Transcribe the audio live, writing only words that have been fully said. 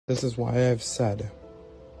This is why I've said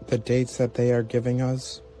the dates that they are giving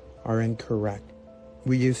us are incorrect.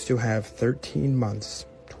 We used to have 13 months,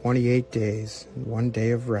 28 days, and 1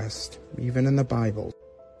 day of rest, even in the Bible.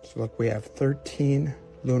 So look, we have 13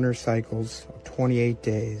 lunar cycles of 28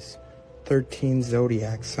 days, 13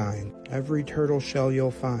 zodiac signs. Every turtle shell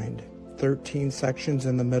you'll find, 13 sections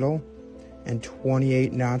in the middle, and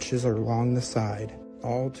 28 notches along the side,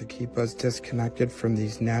 all to keep us disconnected from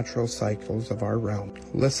these natural cycles of our realm.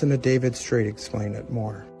 Listen to David Straight explain it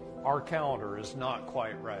more. Our calendar is not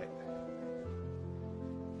quite right.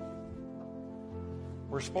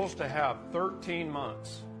 We're supposed to have 13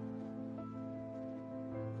 months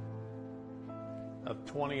of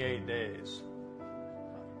 28 days,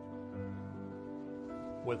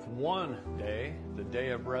 with one day, the day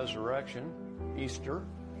of resurrection, Easter,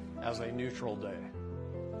 as a neutral day.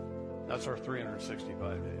 That's our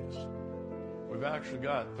 365 days. We've actually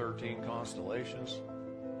got 13 constellations,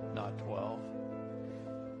 not 12.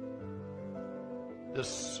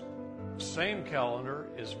 This same calendar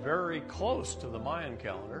is very close to the Mayan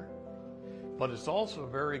calendar, but it's also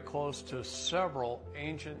very close to several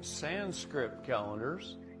ancient Sanskrit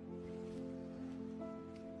calendars.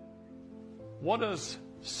 What does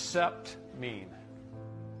sept mean?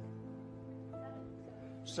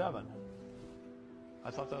 7. I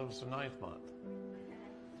thought that was the 9th month.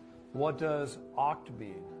 What does Oct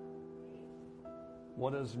mean?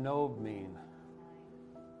 What does Nob mean?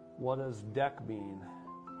 What does Dec mean?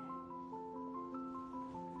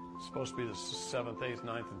 It's supposed to be the 7th, 8th,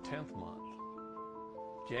 9th, and 10th month.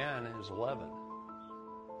 Jan is 11.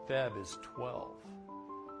 Feb is 12.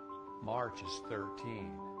 March is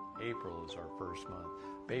 13. April is our first month.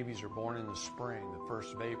 Babies are born in the spring, the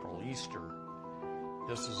 1st of April, Easter.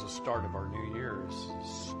 This is the start of our new year. It's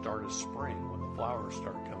the start of spring when the flowers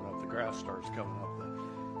start coming up, the grass starts coming up,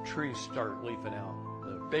 the trees start leafing out,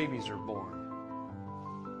 the babies are born.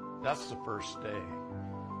 That's the first day.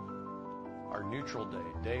 Our neutral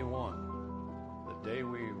day, day 1, the day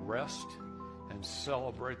we rest and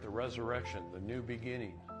celebrate the resurrection, the new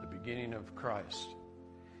beginning, the beginning of Christ.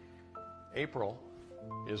 April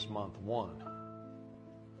is month 1.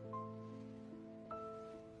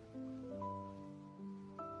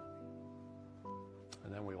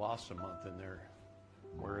 And then we lost a month in there.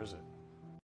 Where is it?